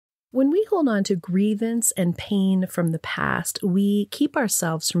When we hold on to grievance and pain from the past, we keep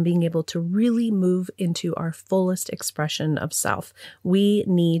ourselves from being able to really move into our fullest expression of self. We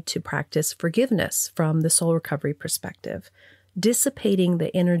need to practice forgiveness from the soul recovery perspective, dissipating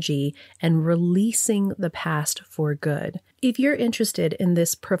the energy and releasing the past for good. If you're interested in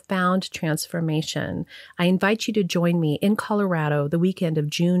this profound transformation, I invite you to join me in Colorado the weekend of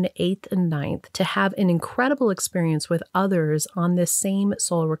June 8th and 9th to have an incredible experience with others on this same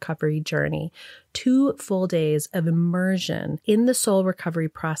soul recovery journey. 2 full days of immersion in the soul recovery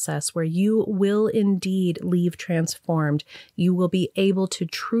process where you will indeed leave transformed. You will be able to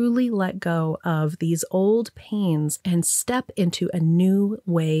truly let go of these old pains and step into a new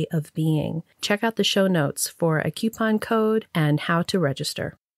way of being. Check out the show notes for a coupon code and how to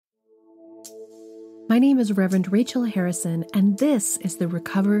register. My name is Reverend Rachel Harrison, and this is the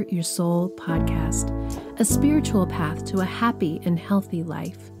Recover Your Soul podcast, a spiritual path to a happy and healthy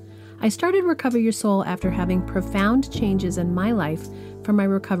life. I started Recover Your Soul after having profound changes in my life from my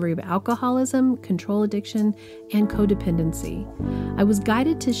recovery of alcoholism, control addiction, and codependency. I was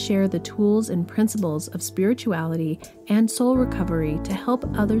guided to share the tools and principles of spirituality and soul recovery to help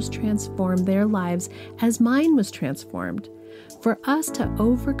others transform their lives as mine was transformed. For us to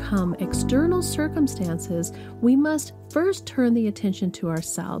overcome external circumstances, we must first turn the attention to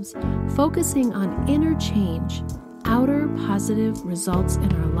ourselves, focusing on inner change. Outer positive results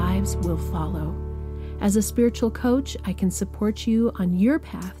in our lives will follow. As a spiritual coach, I can support you on your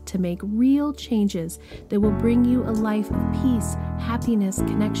path to make real changes that will bring you a life of peace, happiness,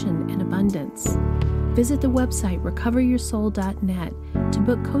 connection, and abundance. Visit the website recoveryoursoul.net to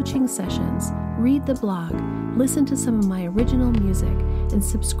book coaching sessions, read the blog, listen to some of my original music, and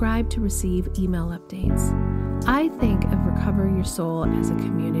subscribe to receive email updates. I think of Recover Your Soul as a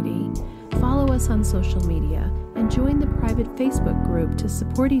community. Follow us on social media and join the private Facebook group to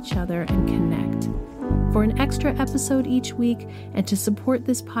support each other and connect. For an extra episode each week and to support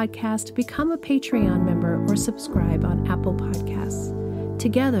this podcast, become a Patreon member or subscribe on Apple Podcasts.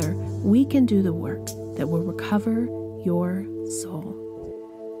 Together, we can do the work that will recover your soul.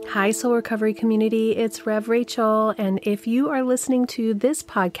 Hi, Soul Recovery community. It's Rev Rachel. And if you are listening to this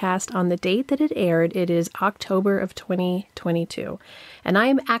podcast on the date that it aired, it is October of 2022. And I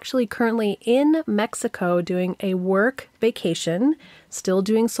am actually currently in Mexico doing a work vacation, still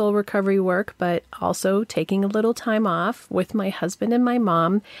doing soul recovery work, but also taking a little time off with my husband and my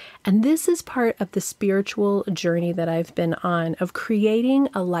mom. And this is part of the spiritual journey that I've been on of creating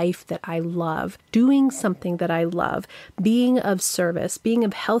a life that I love, doing something that I love, being of service, being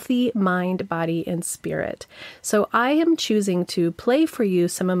of healthy mind, body, and spirit. So I am choosing to play for you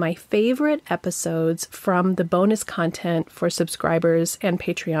some of my favorite episodes from the bonus content for subscribers and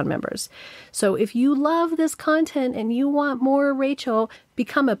Patreon members. So if you love this content and you want more Rachel,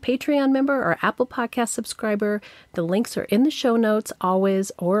 become a Patreon member or Apple Podcast subscriber. The links are in the show notes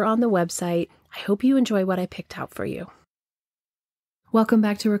always or on the website. I hope you enjoy what I picked out for you. Welcome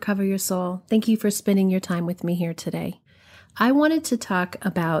back to Recover Your Soul. Thank you for spending your time with me here today. I wanted to talk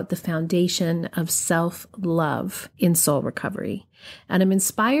about the foundation of self-love in soul recovery. And I'm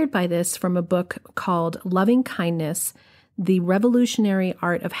inspired by this from a book called Loving Kindness, The Revolutionary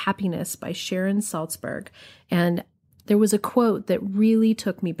Art of Happiness by Sharon Salzburg. And there was a quote that really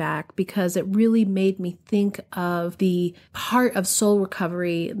took me back because it really made me think of the part of soul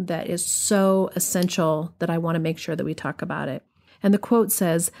recovery that is so essential that I want to make sure that we talk about it. And the quote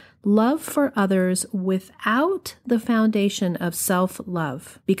says, "Love for others without the foundation of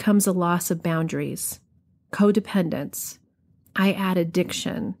self-love becomes a loss of boundaries, codependence, I add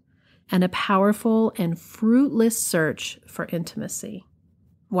addiction, and a powerful and fruitless search for intimacy."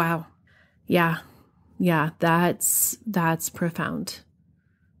 Wow. Yeah, that's profound.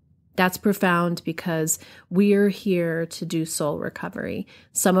 That's profound because we're here to do soul recovery.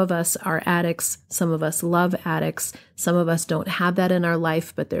 Some of us are addicts. Some of us love addicts. Some of us don't have that in our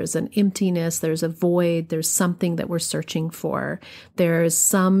life, but there's an emptiness, there's a void, there's something that we're searching for. There's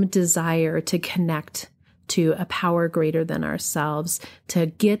some desire to connect to a power greater than ourselves, to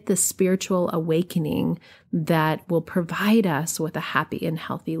get the spiritual awakening that will provide us with a happy and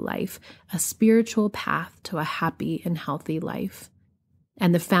healthy life, a spiritual path to a happy and healthy life.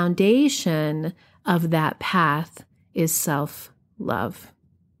 And the foundation of that path is self-love.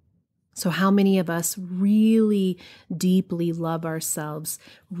 So how many of us really deeply love ourselves,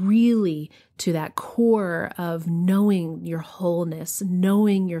 really to that core of knowing your wholeness,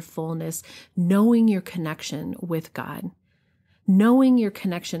 knowing your fullness, knowing your connection with God, knowing your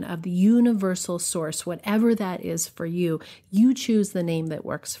connection of the universal source, whatever that is for you, you choose the name that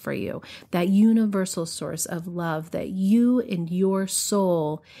works for you, that universal source of love that you and your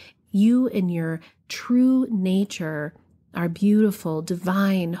soul You in your true nature are beautiful,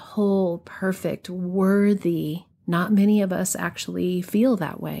 divine, whole, perfect, worthy. Not many of us actually feel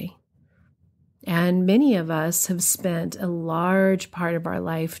that way. And many of us have spent a large part of our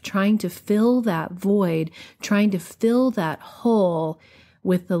life trying to fill that void, trying to fill that hole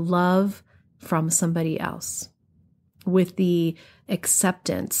with the love from somebody else, with the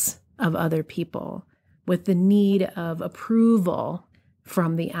acceptance of other people, with the need of approval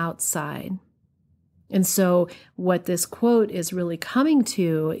from the outside. And so what this quote is really coming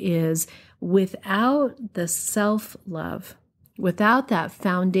to is, without the self-love, without that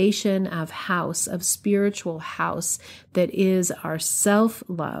foundation of house, of spiritual house that is our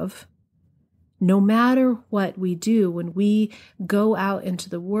self-love, no matter what we do, when we go out into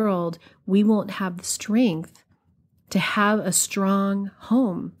the world, we won't have the strength to have a strong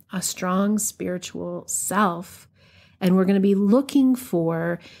home, a strong spiritual self. And we're going to be looking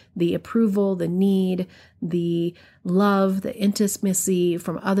for the approval, the need, the love, the intimacy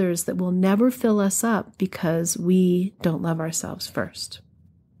from others that will never fill us up because we don't love ourselves first.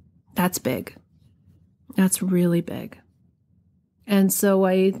 That's big. That's really big. And so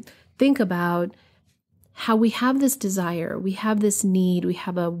I think about how we have this desire, we have this need, we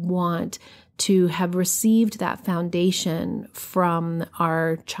have a want to have received that foundation from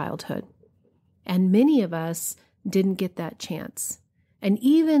our childhood. And many of us didn't get that chance. And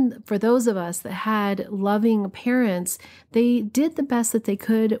even for those of us that had loving parents, they did the best that they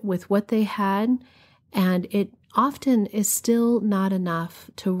could with what they had. And it often is still not enough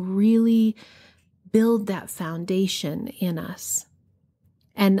to really build that foundation in us.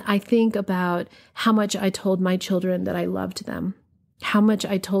 And I think about how much I told my children that I loved them, how much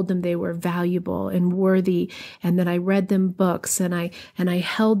I told them they were valuable and worthy, and that I read them books and I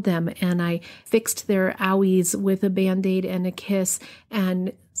held them and I fixed their owies with a Band-Aid and a kiss.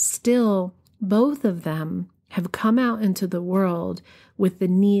 And still, both of them have come out into the world with the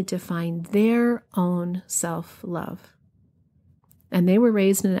need to find their own self-love. And they were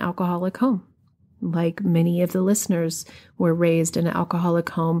raised in an alcoholic home, like many of the listeners were raised in an alcoholic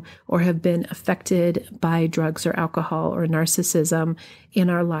home or have been affected by drugs or alcohol or narcissism in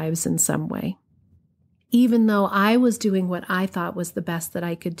our lives in some way. Even though I was doing what I thought was the best that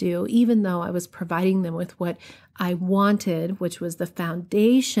I could do, even though I was providing them with what I wanted, which was the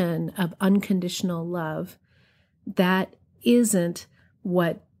foundation of unconditional love, that isn't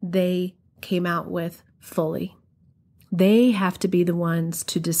what they came out with fully. They have to be the ones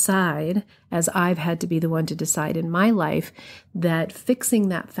to decide, as I've had to be the one to decide in my life, that fixing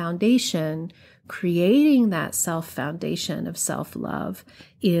that foundation, creating that self-foundation of self-love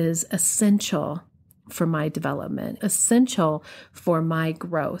is essential for my development, essential for my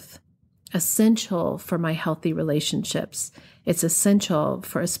growth, essential for my healthy relationships. It's essential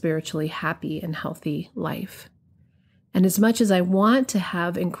for a spiritually happy and healthy life. And as much as I want to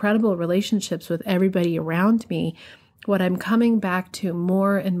have incredible relationships with everybody around me, what I'm coming back to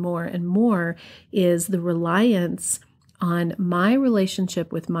more and more and more is the reliance on my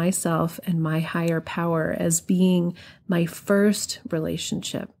relationship with myself and my higher power as being my first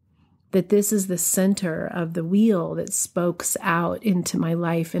relationship. That this is the center of the wheel that spokes out into my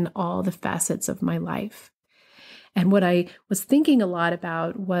life and all the facets of my life. And what I was thinking a lot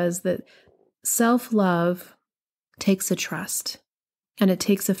about was that self-love takes a trust and it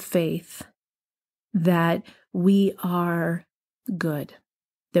takes a faith that we are good,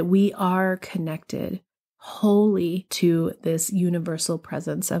 that we are connected wholly to this universal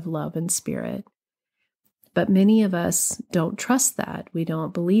presence of love and spirit. But many of us don't trust that. We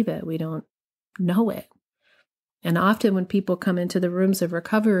don't believe it. We don't know it. And often when people come into the rooms of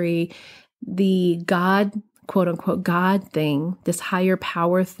recovery, the God, quote unquote, God thing, this higher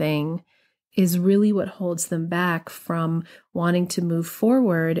power thing, is really what holds them back from wanting to move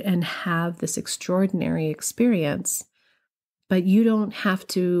forward and have this extraordinary experience. But you don't have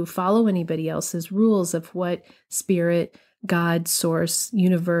to follow anybody else's rules of what spirit, God, source,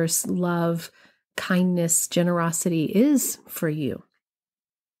 universe, love, kindness, generosity is for you.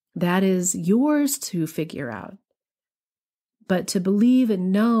 That is yours to figure out. But to believe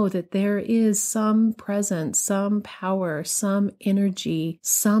and know that there is some presence, some power, some energy,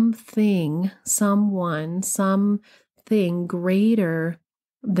 something, someone, something greater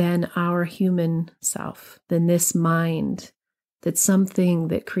than our human self, than this mind, that something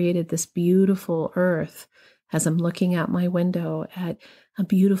that created this beautiful earth, as I'm looking out my window at a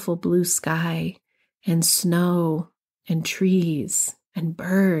beautiful blue sky and snow and trees and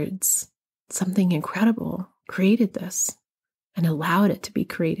birds, something incredible created this and allowed it to be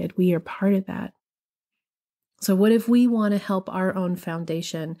created. We are part of that. So what if we want to help our own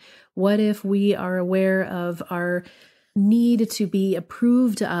foundation? What if we are aware of our need to be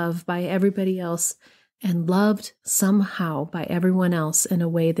approved of by everybody else and loved somehow by everyone else in a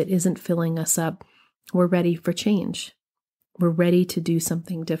way that isn't filling us up? We're ready for change. We're ready to do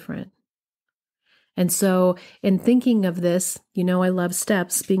something different. And so in thinking of this, I love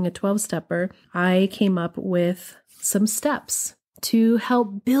steps. Being a 12-stepper, I came up with some steps to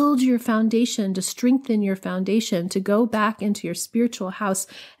help build your foundation, to strengthen your foundation, to go back into your spiritual house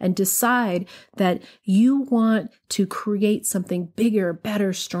and decide that you want to create something bigger,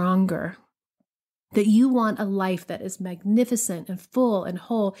 better, stronger. That you want a life that is magnificent and full and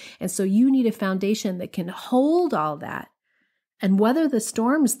whole. And so you need a foundation that can hold all that and weather the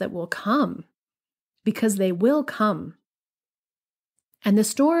storms that will come, because they will come. And the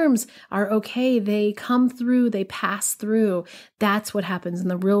storms are okay. They come through, they pass through. That's what happens in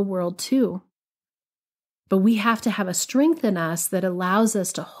the real world too. But we have to have a strength in us that allows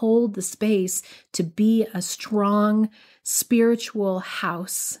us to hold the space to be a strong spiritual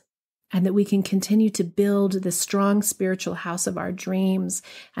house, and that we can continue to build the strong spiritual house of our dreams,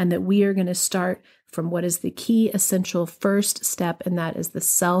 and that we are going to start from what is the key essential first step, and that is the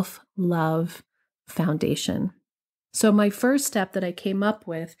self-love foundation. So my first step that I came up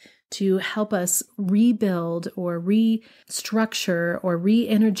with to help us rebuild or restructure or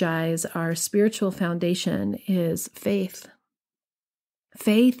re-energize our spiritual foundation is faith.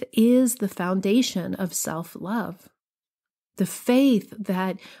 Faith is the foundation of self-love. The faith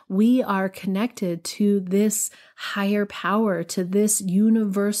that we are connected to this higher power, to this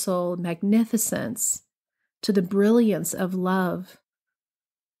universal magnificence, to the brilliance of love,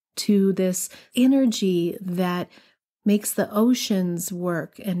 to this energy that makes the oceans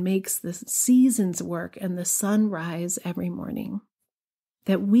work and makes the seasons work and the sun rise every morning.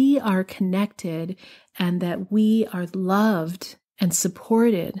 That we are connected and that we are loved and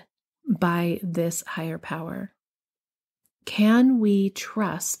supported by this higher power. Can we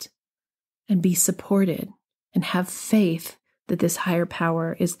trust and be supported and have faith that this higher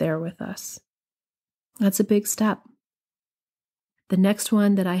power is there with us? That's a big step. The next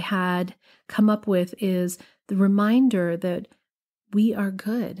one that I had come up with is the reminder that we are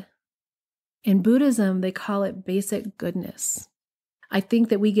good. In Buddhism, they call it basic goodness. I think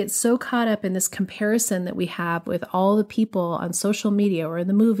that we get so caught up in this comparison that we have with all the people on social media or in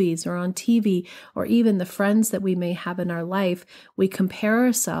the movies or on TV or even the friends that we may have in our life. We compare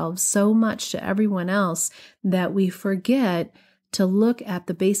ourselves so much to everyone else that we forget to look at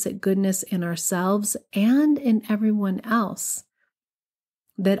the basic goodness in ourselves and in everyone else.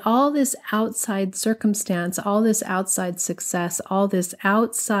 That all this outside circumstance, all this outside success, all this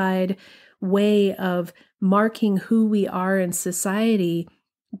outside way of marking who we are in society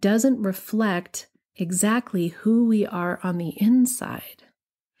doesn't reflect exactly who we are on the inside.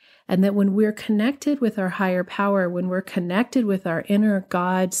 And that when we're connected with our higher power, when we're connected with our inner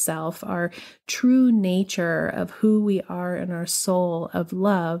God self, our true nature of who we are in our soul of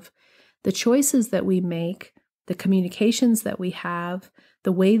love, the choices that we make, the communications that we have,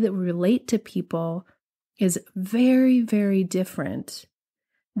 the way that we relate to people is very, very different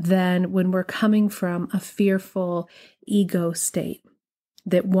than when we're coming from a fearful ego state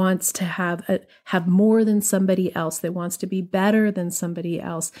that wants to have more than somebody else, that wants to be better than somebody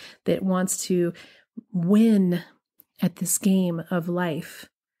else, that wants to win at this game of life,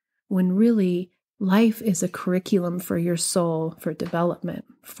 when really life is a curriculum for your soul, for development,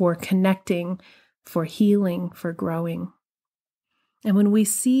 for connecting, for healing, for growing. And when we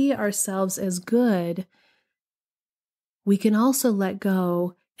see ourselves as good, we can also let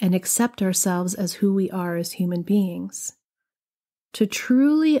go and accept ourselves as who we are as human beings. To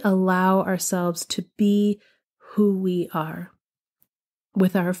truly allow ourselves to be who we are,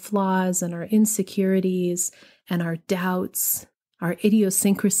 with our flaws and our insecurities and our doubts, our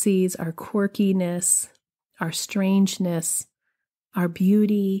idiosyncrasies, our quirkiness, our strangeness, our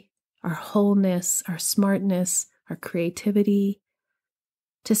beauty, our wholeness, our smartness, our creativity,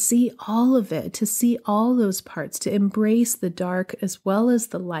 to see all of it, to see all those parts, to embrace the dark as well as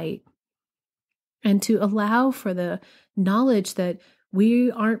the light, and to allow for the knowledge that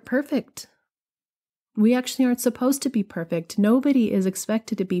we aren't perfect. We actually aren't supposed to be perfect. Nobody is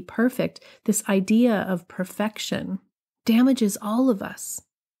expected to be perfect. This idea of perfection damages all of us.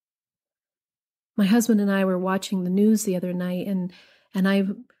 My husband and I were watching the news the other night, and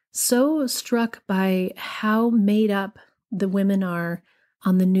I'm so struck by how made up the women are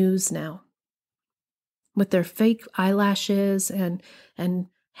on the news now, with their fake eyelashes and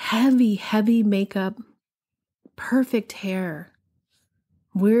heavy, heavy makeup, perfect hair,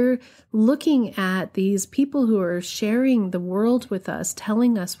 We're looking at these people who are sharing the world with us,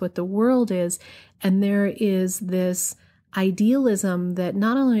 telling us what the world is. And there is this idealism that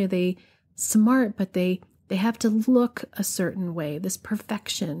not only are they smart, but they have to look a certain way, this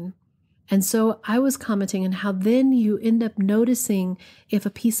perfection. And so I was commenting on how then you end up noticing if a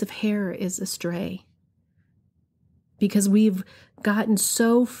piece of hair is astray. Because we've gotten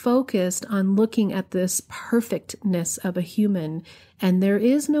so focused on looking at this perfectness of a human, and there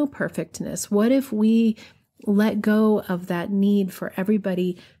is no perfectness. What if we let go of that need for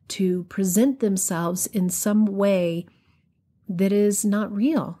everybody to present themselves in some way that is not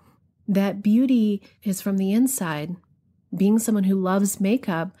real? That beauty is from the inside. Being someone who loves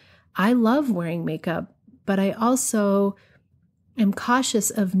makeup, I love wearing makeup, but I also am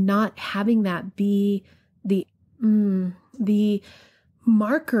cautious of not having that be the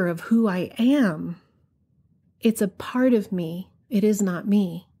marker of who I am. It's a part of me. It is not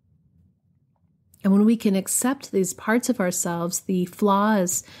me. And when we can accept these parts of ourselves, the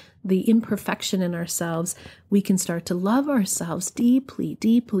flaws, the imperfection in ourselves, we can start to love ourselves deeply,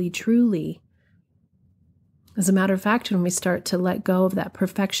 deeply, truly. As a matter of fact, when we start to let go of that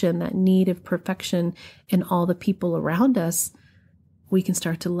perfection, that need of perfection in all the people around us, we can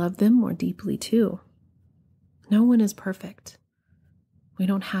start to love them more deeply too. No one is perfect. We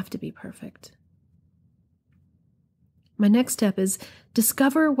don't have to be perfect. My next step is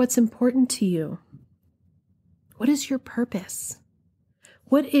discover what's important to you. What is your purpose?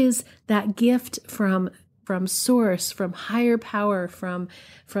 What is that gift from source, from higher power, from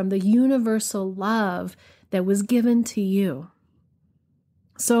the universal love that was given to you?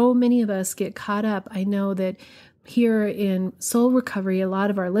 So many of us get caught up. I know that here in soul recovery, a lot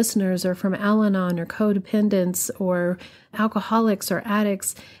of our listeners are from Al-Anon or codependence or alcoholics or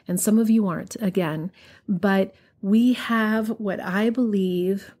addicts, and some of you aren't, again. But we have what I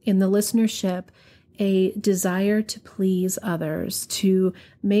believe in the listenership, a desire to please others, to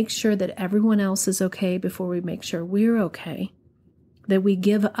make sure that everyone else is okay before we make sure we're okay. That we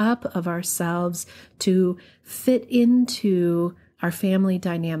give up of ourselves to fit into our family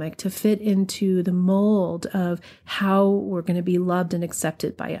dynamic, to fit into the mold of how we're going to be loved and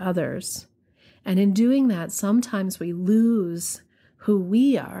accepted by others. And in doing that, sometimes we lose who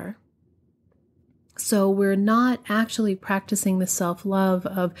we are. So we're not actually practicing the self-love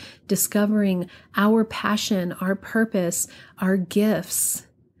of discovering our passion, our purpose, our gifts.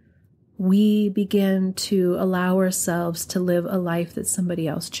 We begin to allow ourselves to live a life that somebody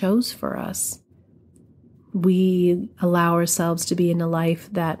else chose for us. We allow ourselves to be in a life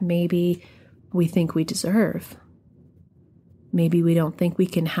that maybe we think we deserve. Maybe we don't think we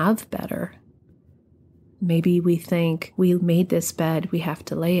can have better. Maybe we think we made this bed, we have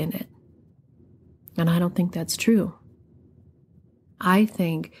to lay in it. And I don't think that's true. I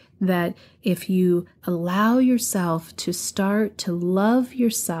think that if you allow yourself to start to love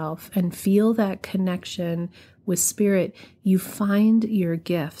yourself and feel that connection with spirit, you find your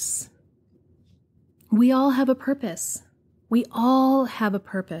gifts. We all have a purpose. We all have a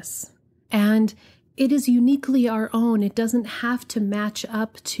purpose. And it is uniquely our own. It doesn't have to match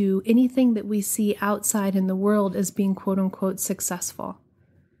up to anything that we see outside in the world as being quote unquote successful.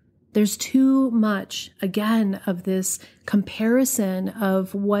 There's too much, again, of this comparison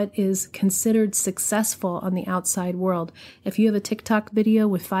of what is considered successful on the outside world. If you have a TikTok video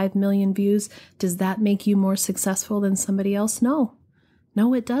with 5 million views, does that make you more successful than somebody else? No.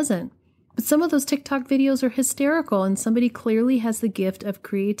 No, it doesn't. But some of those TikTok videos are hysterical, and somebody clearly has the gift of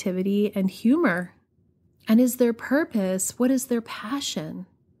creativity and humor. And is their purpose? What is their passion?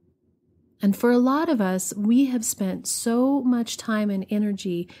 And for a lot of us, we have spent so much time and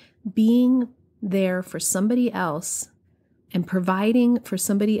energy being there for somebody else and providing for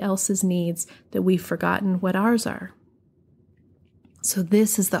somebody else's needs that we've forgotten what ours are. So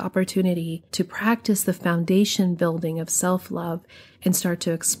this is the opportunity to practice the foundation building of self-love and start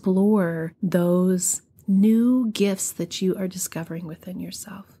to explore those new gifts that you are discovering within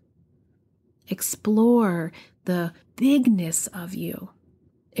yourself. Explore the bigness of you.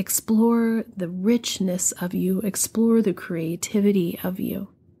 Explore the richness of you. Explore the creativity of you.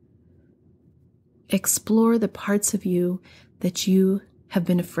 Explore the parts of you that you have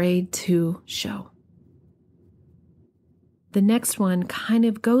been afraid to show. The next one kind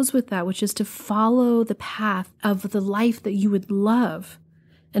of goes with that, which is to follow the path of the life that you would love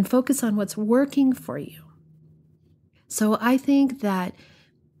and focus on what's working for you. So I think that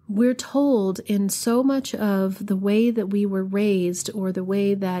we're told in so much of the way that we were raised, or the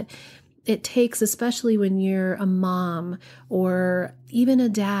way that it takes, especially when you're a mom or even a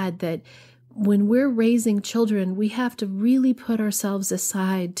dad, that when we're raising children, we have to really put ourselves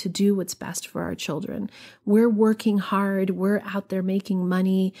aside to do what's best for our children. We're working hard. We're out there making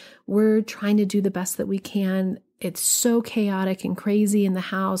money. We're trying to do the best that we can. It's so chaotic and crazy in the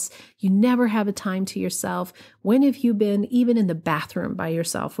house. You never have a time to yourself. When have you been even in the bathroom by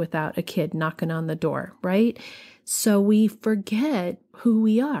yourself without a kid knocking on the door, right? So we forget who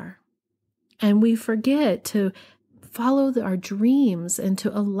we are, and we forget to follow our dreams and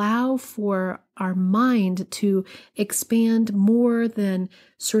to allow for our mind to expand more than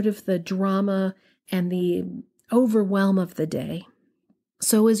sort of the drama and the overwhelm of the day.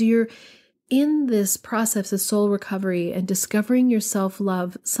 So as you're in this process of soul recovery and discovering your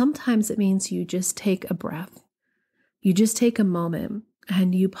self-love, sometimes it means you just take a breath. You just take a moment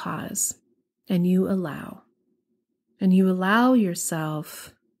and you pause and you allow. And you allow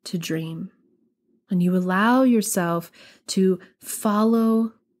yourself to dream. And you allow yourself to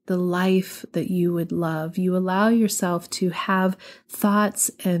follow the life that you would love. You allow yourself to have thoughts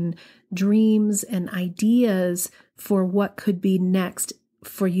and dreams and ideas for what could be next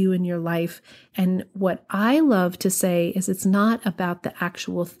for you in your life. And what I love to say is it's not about the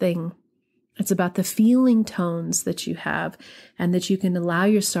actual thing. It's about the feeling tones that you have, and that you can allow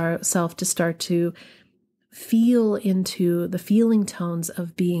yourself to start to feel into the feeling tones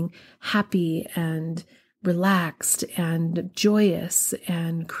of being happy and relaxed and joyous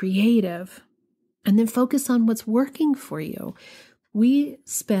and creative. And then focus on what's working for you. We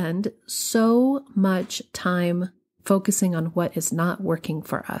spend so much time focusing on what is not working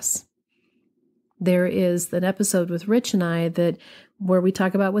for us. There is an episode with Rich and I where we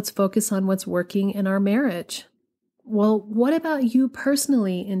talk about what's working in our marriage. Well, what about you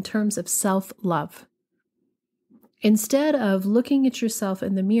personally in terms of self-love? Instead of looking at yourself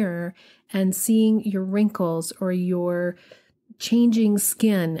in the mirror and seeing your wrinkles or your changing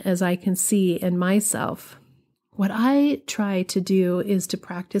skin, as I can see in myself, what I try to do is to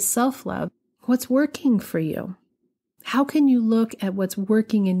practice self-love. What's working for you? How can you look at what's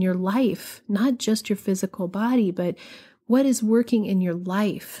working in your life, not just your physical body, but what is working in your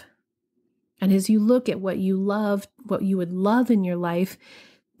life? And as you look at what you love, what you would love in your life,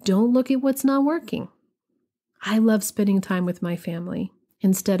 don't look at what's not working. I love spending time with my family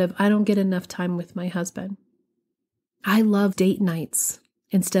instead of I don't get enough time with my husband. I love date nights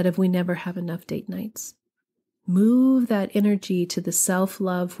instead of we never have enough date nights. Move that energy to the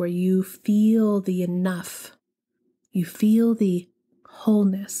self-love where you feel the enough. You feel the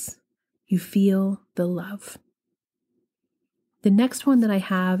wholeness. You feel the love. The next one that I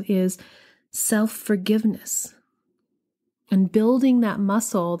have is self-forgiveness and building that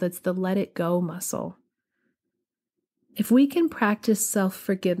muscle that's the let it go muscle. If we can practice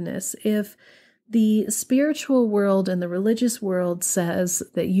self-forgiveness, if the spiritual world and the religious world says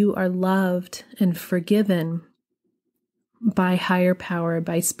that you are loved and forgiven by higher power,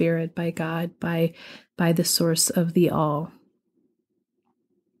 by spirit, by God, by the source of the all,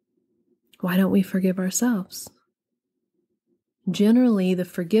 why don't we forgive ourselves? Generally, the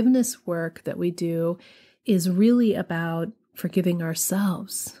forgiveness work that we do is really about forgiving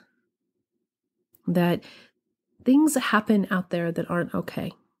ourselves. That things happen out there that aren't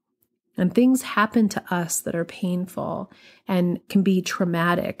okay. And things happen to us that are painful and can be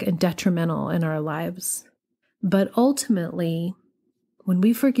traumatic and detrimental in our lives. But ultimately, when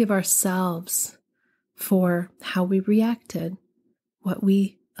we forgive ourselves for how we reacted, what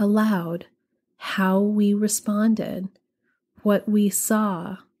we allowed, how we responded, what we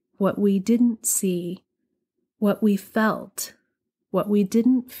saw, what we didn't see, what we felt, what we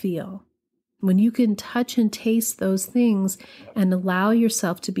didn't feel, when you can touch and taste those things and allow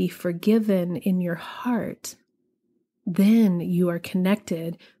yourself to be forgiven in your heart, then you are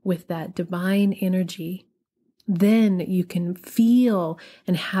connected with that divine energy. Then you can feel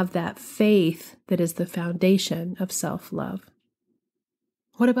and have that faith that is the foundation of self-love.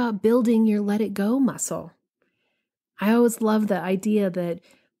 What about building your let it go muscle? I always love the idea that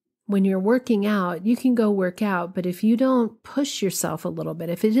when you're working out, you can go work out, but if you don't push yourself a little bit,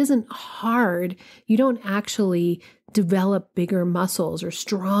 if it isn't hard, you don't actually develop bigger muscles or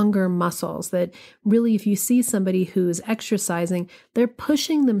stronger muscles. That really, if you see somebody who's exercising, they're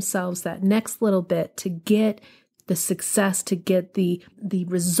pushing themselves that next little bit to get the success, to get the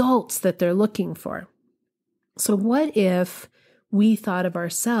results that they're looking for. So what if we thought of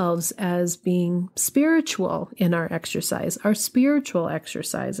ourselves as being spiritual in our exercise, our spiritual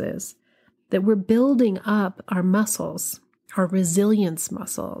exercises, that we're building up our muscles, our resilience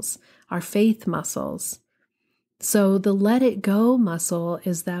muscles, our faith muscles. So the let it go muscle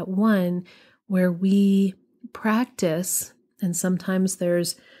is that one where we practice, and sometimes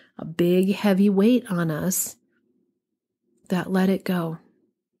there's a big heavy weight on us, that let it go.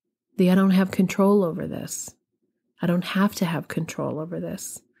 I don't have control over this. I don't have to have control over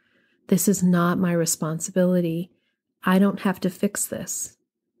this. This is not my responsibility. I don't have to fix this.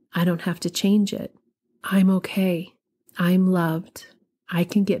 I don't have to change it. I'm okay. I'm loved. I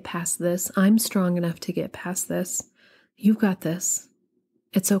can get past this. I'm strong enough to get past this. You've got this.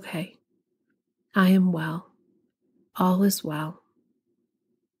 It's okay. I am well. All is well.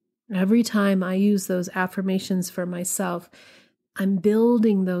 Every time I use those affirmations for myself, I'm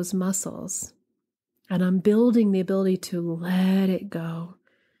building those muscles, and I'm building the ability to let it go,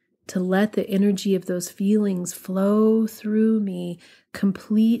 to let the energy of those feelings flow through me,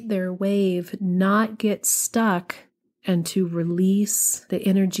 complete their wave, not get stuck, and to release the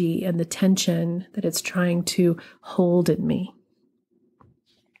energy and the tension that it's trying to hold in me.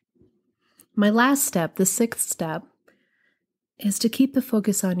 My last step, the sixth step, is to keep the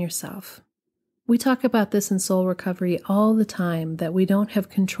focus on yourself. We talk about this in soul recovery all the time, that we don't have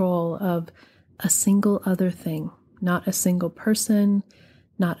control of a single other thing, not a single person,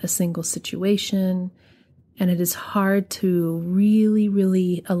 not a single situation. And it is hard to really,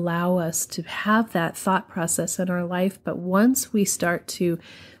 really allow us to have that thought process in our life. But once we start to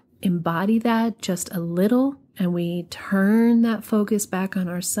embody that just a little, and we turn that focus back on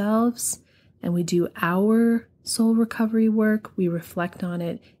ourselves, and we do our soul recovery work, we reflect on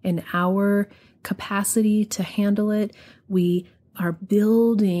it in our capacity to handle it, we are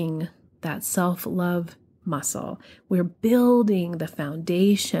building that self-love muscle. We're building the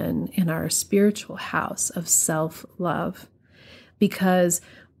foundation in our spiritual house of self-love, because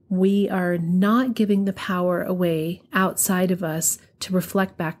we are not giving the power away outside of us to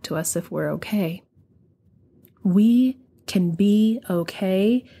reflect back to us if we're okay. We can be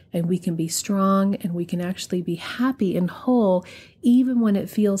okay, and we can be strong, and we can actually be happy and whole even when it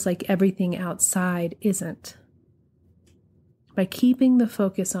feels like everything outside isn't. By keeping the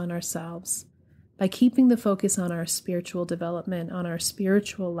focus on ourselves, by keeping the focus on our spiritual development, on our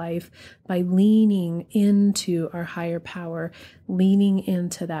spiritual life, by leaning into our higher power, leaning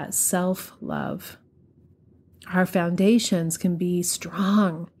into that self-love, our foundations can be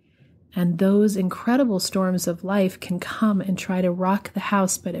strong. And those incredible storms of life can come and try to rock the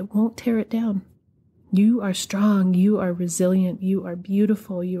house, but it won't tear it down. You are strong, you are resilient, you are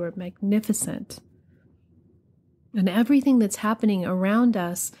beautiful, you are magnificent. And everything that's happening around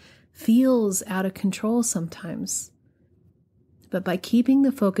us feels out of control sometimes. But by keeping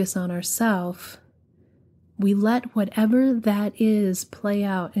the focus on ourselves, we let whatever that is play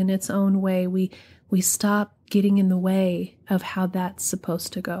out in its own way. We stop getting in the way of how that's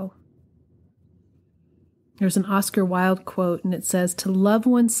supposed to go. There's an Oscar Wilde quote, and it says, "To love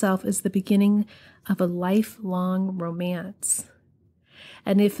oneself is the beginning of a lifelong romance."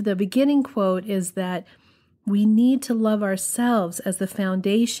 And if the beginning quote is that we need to love ourselves as the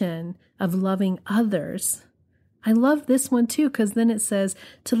foundation of loving others, I love this one too, because then it says,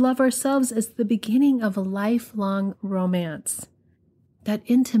 to love ourselves is the beginning of a lifelong romance. That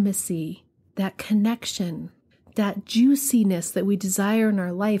intimacy, that connection, that juiciness that we desire in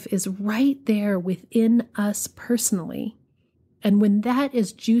our life is right there within us personally. And when that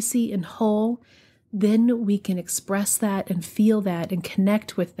is juicy and whole, then we can express that and feel that and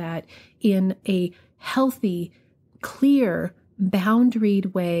connect with that in a healthy, clear,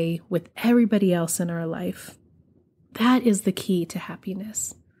 boundaried way with everybody else in our life. That is the key to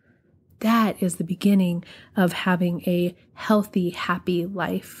happiness. That is the beginning of having a healthy, happy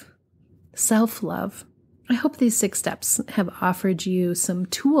life. Self-love. I hope these 6 steps have offered you some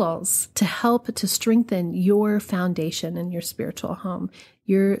tools to help to strengthen your foundation in your spiritual home,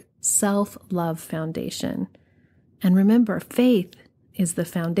 your self-love foundation. And remember, faith is the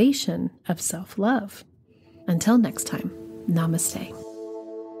foundation of self-love. Until next time, namaste.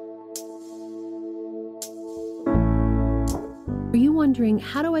 Are you wondering,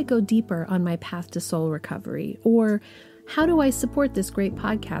 how do I go deeper on my path to soul recovery? Or how do I support this great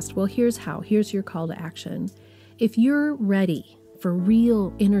podcast? Well, here's how. Here's your call to action. If you're ready for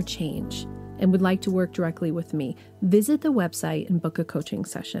real inner change and would like to work directly with me, visit the website and book a coaching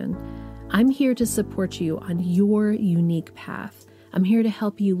session. I'm here to support you on your unique path. I'm here to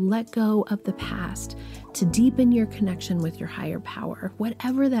help you let go of the past, to deepen your connection with your higher power,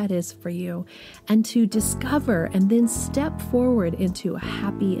 whatever that is for you, and to discover and then step forward into a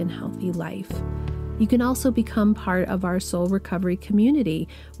happy and healthy life. You can also become part of our soul recovery community.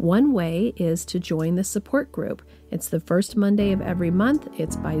 One way is to join the support group. It's the first Monday of every month.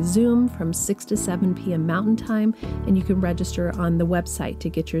 It's by Zoom from 6 to 7 p.m. Mountain Time, and you can register on the website to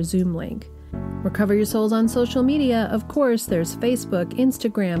get your Zoom link. Recover Your Soul's on social media. Of course, there's Facebook,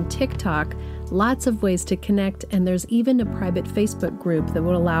 Instagram, TikTok, lots of ways to connect, and there's even a private Facebook group that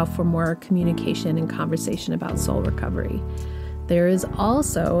will allow for more communication and conversation about soul recovery. There is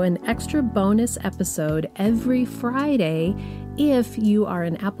also an extra bonus episode every Friday if you are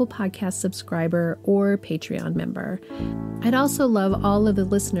an Apple Podcast subscriber or Patreon member. I'd also love all of the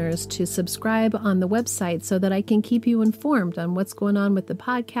listeners to subscribe on the website so that I can keep you informed on what's going on with the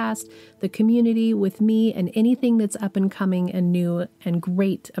podcast, the community, with me, and anything that's up and coming and new and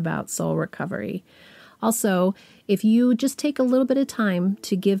great about soul recovery. Also, if you just take a little bit of time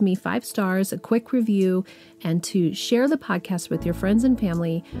to give me 5 stars, a quick review, and to share the podcast with your friends and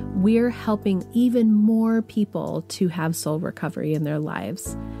family, we're helping even more people to have soul recovery in their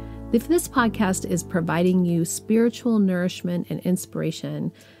lives. If this podcast is providing you spiritual nourishment and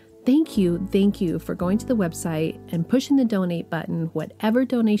inspiration, thank you for going to the website and pushing the donate button, whatever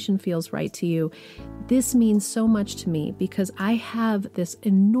donation feels right to you. This means so much to me because I have this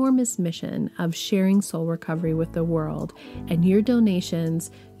enormous mission of sharing soul recovery with the world, and your donations,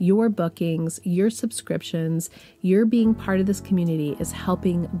 your bookings, your subscriptions, your being part of this community is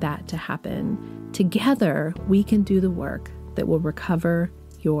helping that to happen. Together, we can do the work that will recover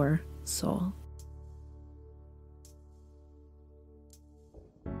your soul.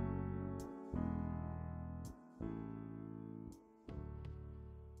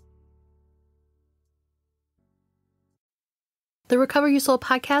 The Recover Your Soul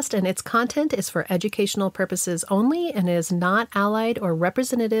podcast and its content is for educational purposes only and is not allied or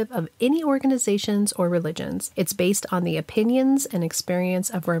representative of any organizations or religions. It's based on the opinions and experience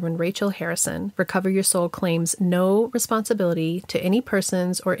of Reverend Rachel Harrison. Recover Your Soul claims no responsibility to any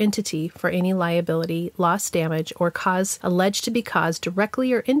persons or entity for any liability, loss, damage, or cause alleged to be caused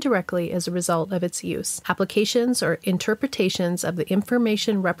directly or indirectly as a result of its use. Applications or interpretations of the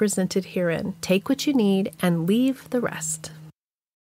information represented herein. Take what you need and leave the rest.